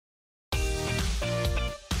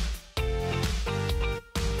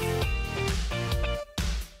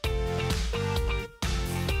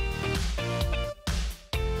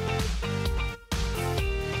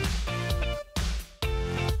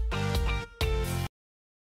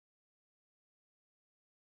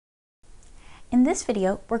In this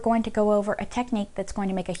video, we're going to go over a technique that's going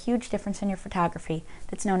to make a huge difference in your photography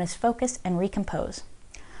that's known as focus and recompose.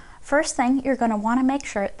 First thing, you're going to want to make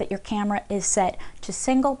sure that your camera is set to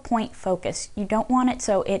single point focus. You don't want it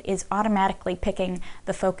so it is automatically picking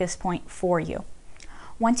the focus point for you.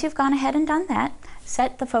 Once you've gone ahead and done that,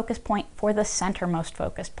 set the focus point for the centermost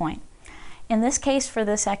focus point. In this case, for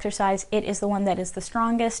this exercise, it is the one that is the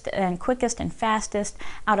strongest and quickest and fastest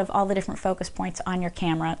out of all the different focus points on your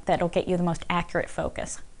camera that'll get you the most accurate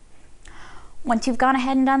focus. Once you've gone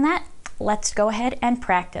ahead and done that, let's go ahead and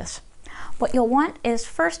practice. What you'll want is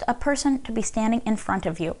first a person to be standing in front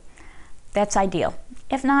of you. That's ideal.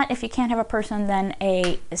 If not, if you can't have a person, then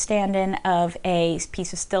a stand-in of a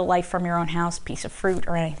piece of still life from your own house, piece of fruit,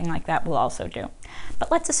 or anything like that will also do.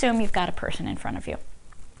 But let's assume you've got a person in front of you.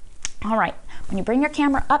 All right, when you bring your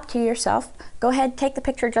camera up to yourself, go ahead, take the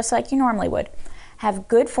picture just like you normally would. Have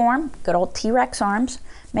good form, good old T-Rex arms.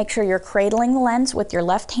 Make sure you're cradling the lens with your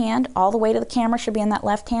left hand. All the weight of the camera should be in that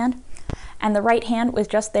left hand. And the right hand was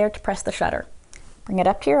just there to press the shutter. Bring it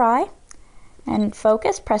up to your eye and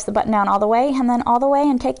focus. Press the button down all the way and then all the way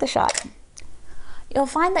and take the shot. You'll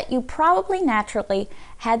find that you probably naturally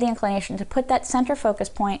had the inclination to put that center focus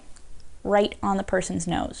point right on the person's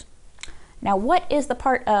nose. Now, what is the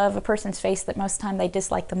part of a person's face that most of the time they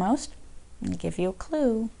dislike the most? Let me give you a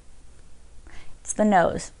clue. It's the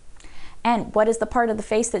nose. And what is the part of the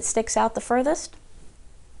face that sticks out the furthest?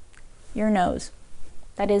 Your nose.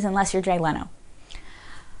 That is, unless you're Jay Leno.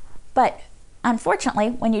 But unfortunately,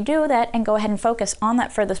 when you do that and go ahead and focus on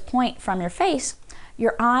that furthest point from your face,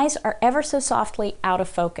 your eyes are ever so softly out of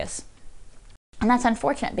focus. And that's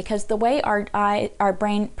unfortunate because the way our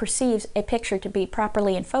brain perceives a picture to be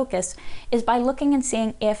properly in focus is by looking and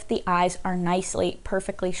seeing if the eyes are nicely,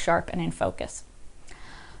 perfectly sharp and in focus.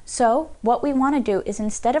 So what we want to do is,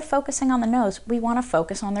 instead of focusing on the nose, we want to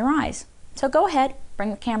focus on their eyes. So go ahead, bring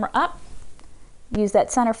the camera up, use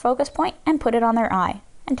that center focus point and put it on their eye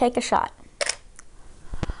and take a shot.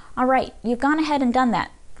 All right, you've gone ahead and done that.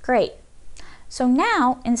 Great. So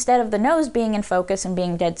now, instead of the nose being in focus and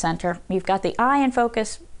being dead center, you've got the eye in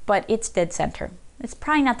focus, but it's dead center. It's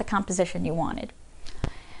probably not the composition you wanted.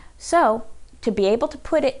 So, to be able to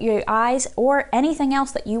put your eyes or anything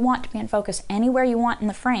else that you want to be in focus anywhere you want in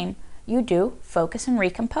the frame, you do focus and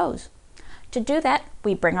recompose. To do that,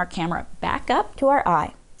 we bring our camera back up to our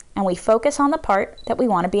eye, and we focus on the part that we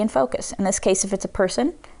want to be in focus. In this case, if it's a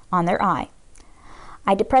person, on their eye.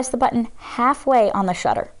 I depress the button halfway on the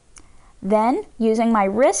shutter. Then, using my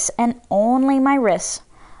wrists and only my wrists,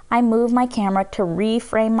 I move my camera to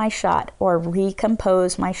reframe my shot or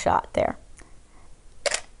recompose my shot there.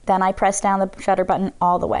 Then I press down the shutter button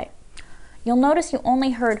all the way. You'll notice you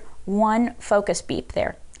only heard one focus beep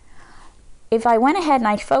there. If I went ahead and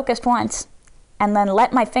I focused once and then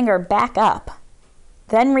let my finger back up,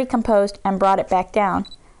 then recomposed and brought it back down,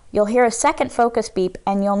 you'll hear a second focus beep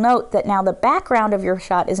and you'll note that now the background of your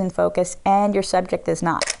shot is in focus and your subject is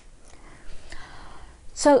not.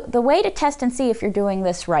 So the way to test and see if you're doing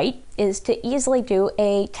this right is to easily do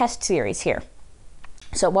a test series here.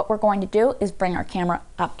 So what we're going to do is bring our camera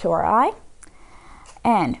up to our eye,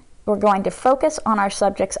 and we're going to focus on our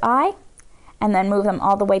subject's eye and then move them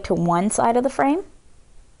all the way to one side of the frame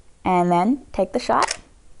and then take the shot.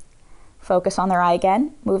 Focus on their eye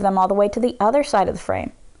again, move them all the way to the other side of the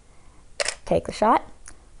frame. Take the shot,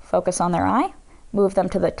 focus on their eye, move them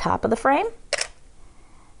to the top of the frame,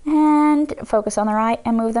 and focus on their eye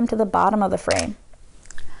and move them to the bottom of the frame.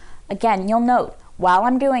 Again, you'll note, while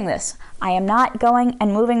I'm doing this, I am not going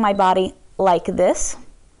and moving my body like this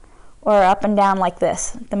or up and down like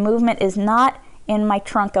this. The movement is not in my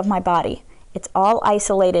trunk of my body. It's all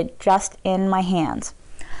isolated just in my hands.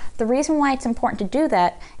 The reason why it's important to do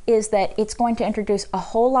that is that it's going to introduce a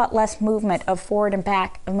whole lot less movement of forward and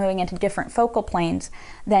back, of moving into different focal planes,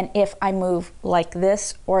 than if I move like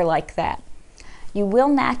this or like that. You will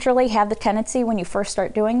naturally have the tendency when you first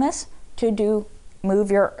start doing this to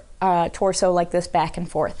move your torso like this back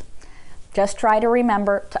and forth. Just try to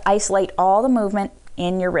remember to isolate all the movement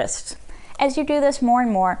in your wrists. As you do this more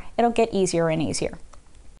and more, it'll get easier and easier.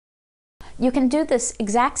 You can do this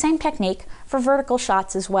exact same technique for vertical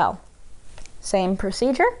shots as well. Same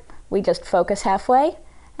procedure, we just focus halfway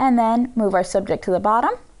and then move our subject to the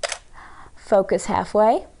bottom, focus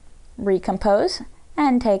halfway, recompose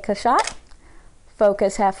and take a shot.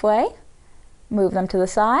 Focus halfway, move them to the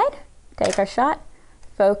side, take our shot,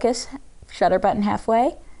 focus, shutter button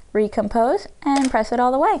halfway, recompose, and press it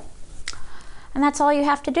all the way. And that's all you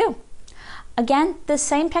have to do. Again, this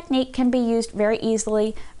same technique can be used very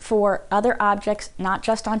easily for other objects, not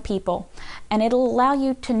just on people, and it'll allow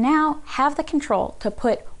you to now have the control to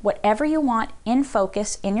put whatever you want in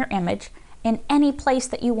focus in your image in any place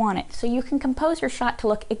that you want it. So you can compose your shot to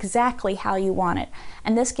look exactly how you want it.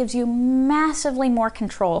 And this gives you massively more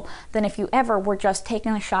control than if you ever were just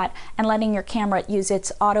taking a shot and letting your camera use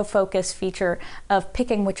its autofocus feature of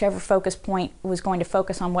picking whichever focus point was going to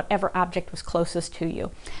focus on whatever object was closest to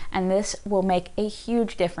you. And this will make a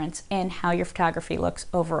huge difference in how your photography looks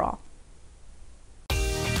overall.